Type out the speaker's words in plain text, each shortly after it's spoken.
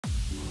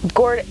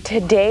Gord,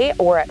 today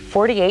we're at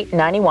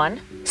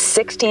 4891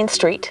 16th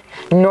Street,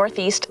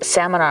 Northeast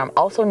Salmon Arm,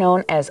 also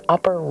known as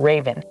Upper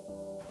Raven.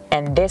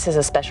 And this is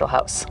a special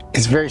house.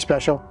 It's very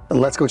special.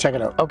 Let's go check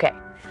it out. Okay.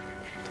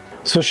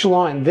 So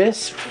Shalon,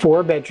 this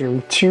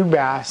 4-bedroom,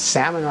 2-bath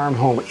Salmon Arm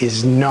home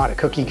is not a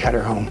cookie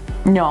cutter home.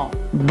 No,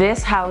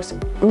 this house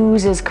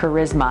oozes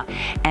charisma,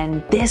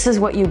 and this is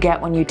what you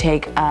get when you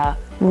take a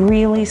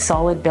really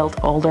solid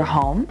built older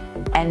home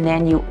and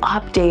then you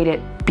update it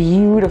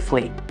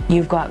beautifully.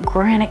 You've got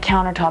granite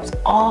countertops,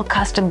 all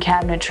custom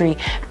cabinetry,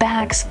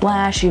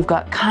 backsplash. You've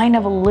got kind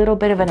of a little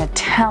bit of an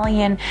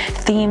Italian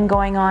theme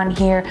going on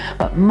here,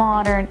 but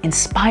modern,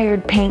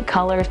 inspired paint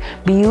colors,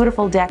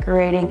 beautiful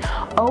decorating,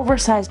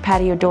 oversized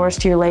patio doors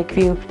to your lake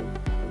view.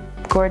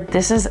 Gord,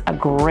 this is a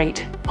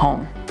great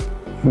home.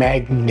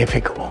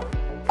 Magnifical.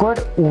 Gord,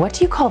 what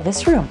do you call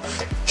this room?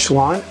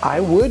 Shalon, I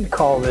would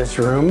call this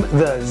room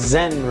the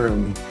Zen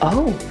room.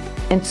 Oh,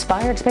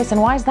 inspired space,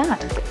 and why is that?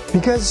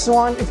 Because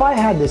Shalon, if I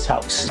had this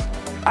house,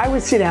 I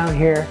would sit down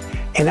here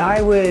and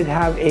I would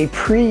have a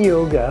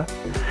pre-yoga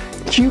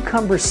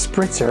cucumber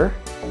spritzer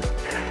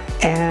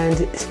and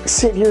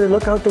sit here,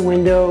 look out the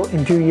window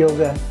and do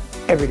yoga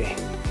every day.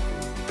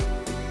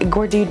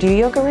 Gord, do you do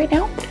yoga right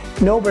now?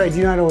 No, but I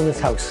do not own this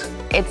house.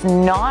 It's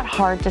not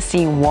hard to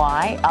see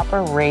why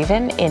Upper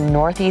Raven in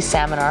Northeast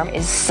Salmon Arm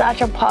is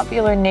such a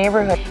popular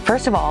neighborhood.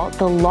 First of all,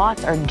 the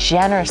lots are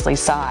generously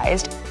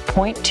sized,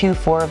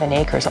 0.24 of an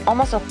acre, so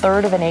almost a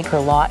third of an acre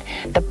lot.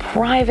 The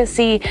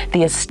privacy,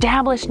 the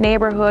established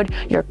neighborhood,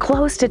 you're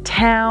close to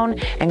town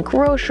and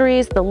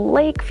groceries, the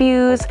lake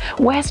views,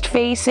 west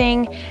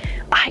facing.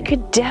 I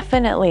could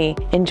definitely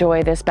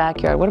enjoy this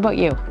backyard. What about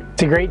you?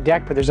 It's a great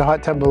deck, but there's a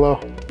hot tub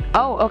below.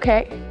 Oh,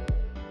 okay.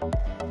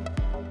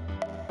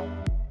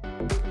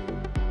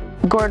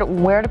 Gord,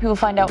 where do people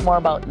find out more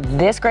about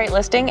this great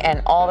listing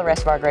and all the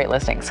rest of our great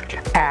listings?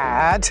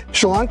 At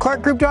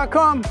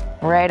ShalonClarkeGroup.com.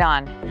 Right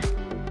on.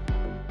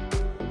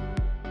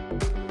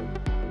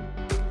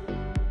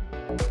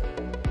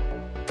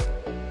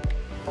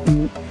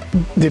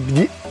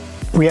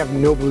 We have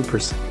no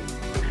bloopers.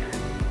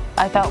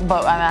 I thought,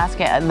 but I'm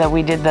asking that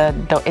we did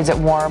the is it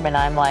warm? And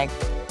I'm like,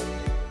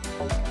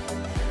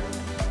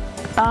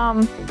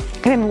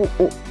 and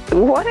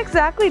what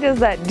exactly does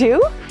that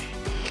do?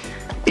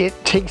 It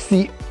takes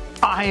the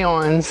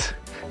ions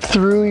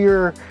through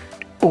your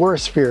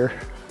orosphere.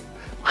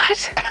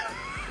 What?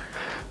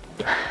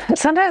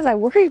 Sometimes I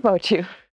worry about you.